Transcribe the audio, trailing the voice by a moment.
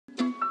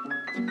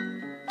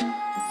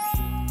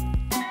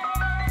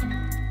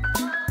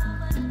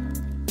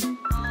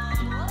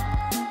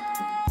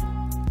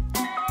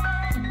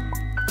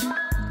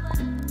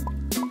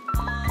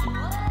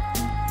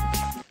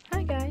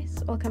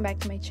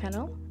to my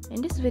channel.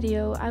 In this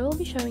video, I will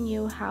be showing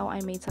you how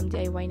I made some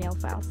DIY nail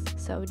files.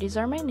 So these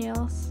are my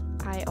nails.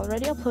 I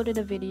already uploaded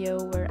a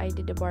video where I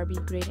did the Barbie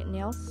graded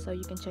nails, so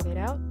you can check it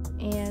out.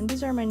 And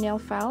these are my nail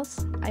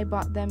files. I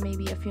bought them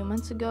maybe a few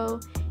months ago,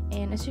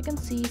 and as you can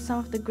see, some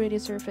of the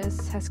graded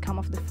surface has come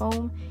off the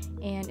foam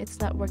and it's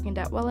not working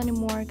that well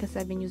anymore because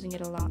I've been using it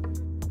a lot.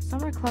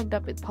 Some are clogged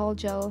up with Pol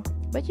Gel,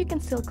 but you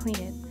can still clean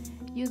it.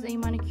 Use a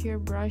manicure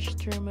brush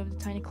to remove the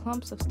tiny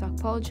clumps of stock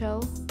Pol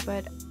Gel,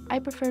 but I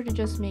prefer to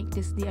just make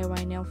these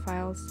DIY nail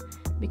files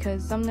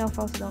because some nail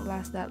files don't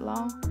last that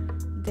long.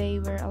 They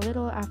wear a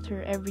little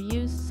after every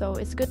use, so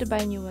it's good to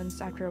buy new ones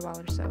after a while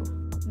or so.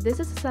 This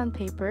is a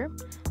sandpaper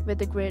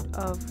with a grit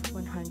of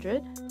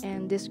 100,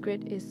 and this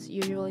grit is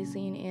usually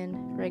seen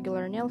in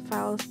regular nail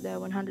files, the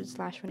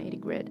 100/180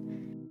 grit.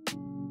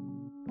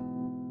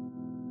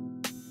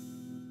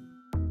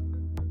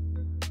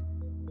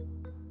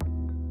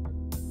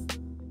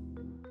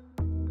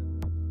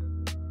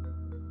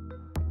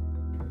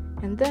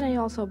 And then I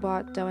also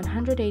bought the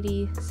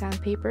 180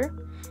 sandpaper.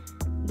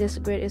 This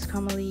grit is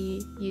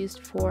commonly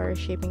used for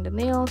shaping the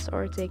nails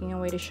or taking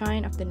away the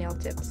shine of the nail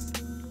tips.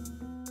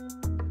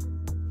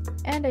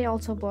 And I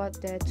also bought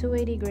the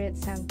 280 grit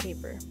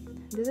sandpaper.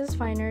 This is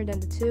finer than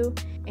the two,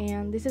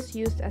 and this is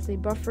used as a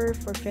buffer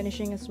for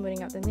finishing and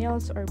smoothing out the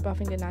nails or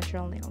buffing the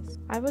natural nails.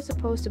 I was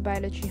supposed to buy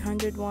the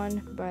 300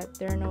 one, but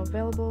there are no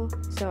available,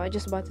 so I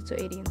just bought the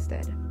 280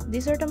 instead.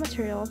 These are the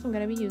materials I'm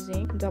going to be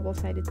using: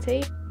 double-sided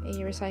tape, a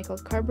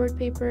recycled cardboard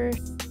paper,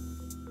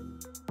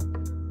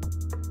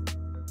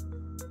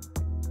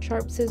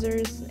 sharp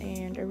scissors,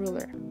 and a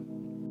ruler.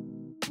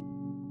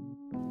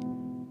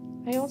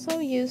 I also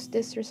used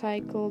this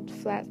recycled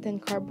flat thin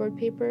cardboard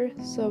paper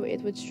so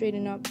it would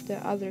straighten up the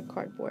other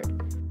cardboard.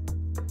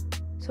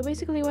 So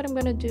basically what I'm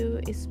gonna do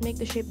is make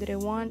the shape that I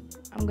want.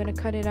 I'm gonna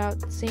cut it out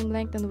same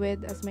length and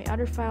width as my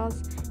other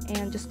files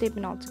and just tape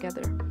it all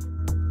together.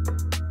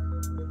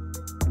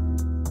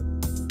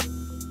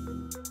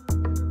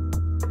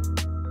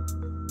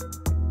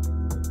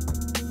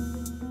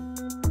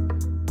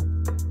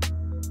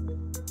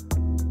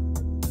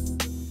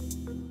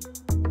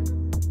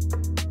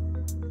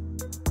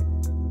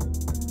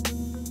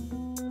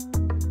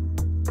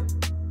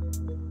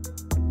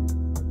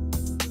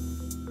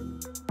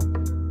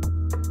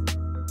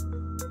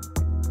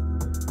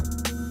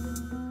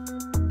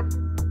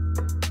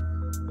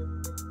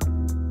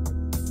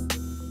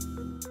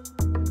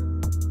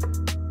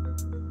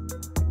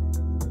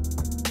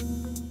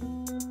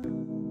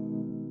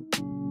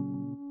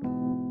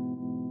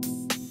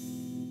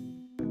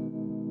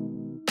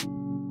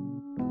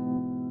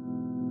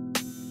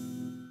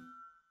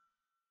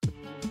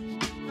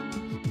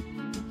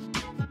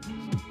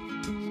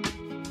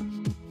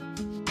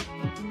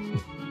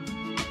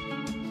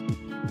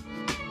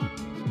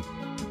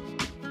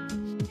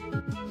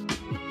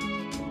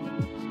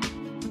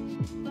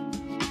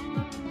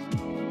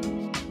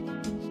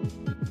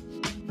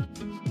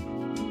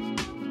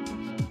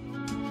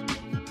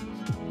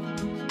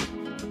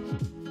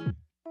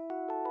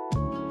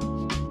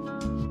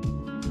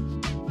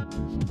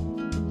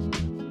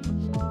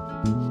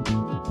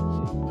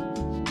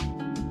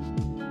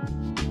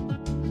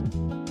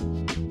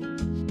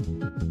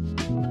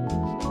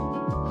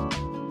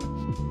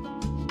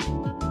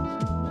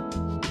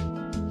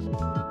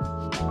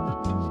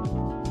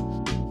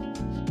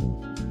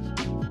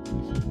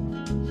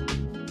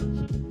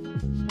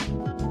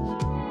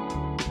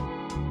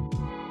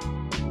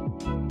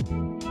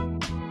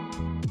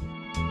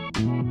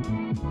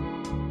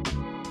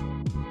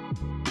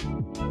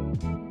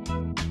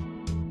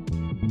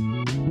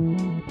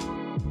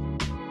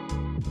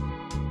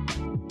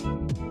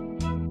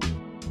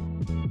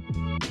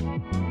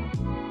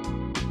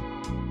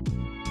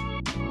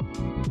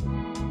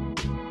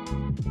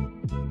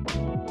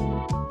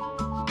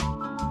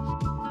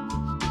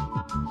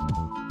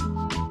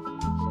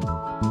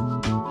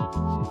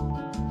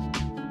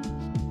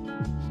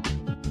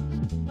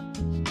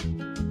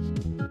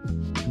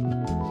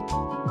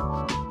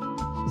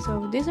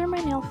 So these are my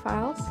nail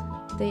files.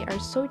 They are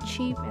so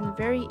cheap and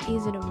very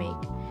easy to make.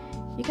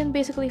 You can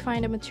basically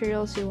find the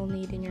materials you will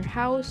need in your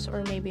house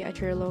or maybe at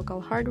your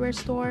local hardware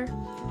store.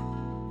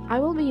 I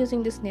will be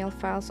using these nail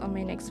files on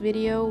my next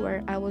video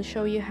where I will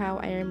show you how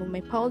I remove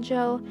my Pol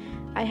Gel.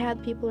 I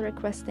had people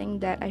requesting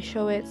that I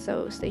show it,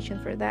 so stay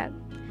tuned for that.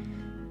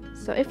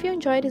 So if you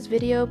enjoyed this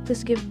video,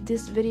 please give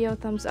this video a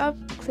thumbs up,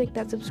 click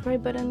that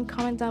subscribe button,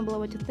 comment down below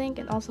what you think,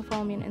 and also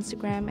follow me on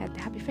Instagram at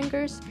Happy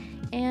Fingers,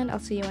 and I'll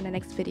see you in the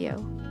next video.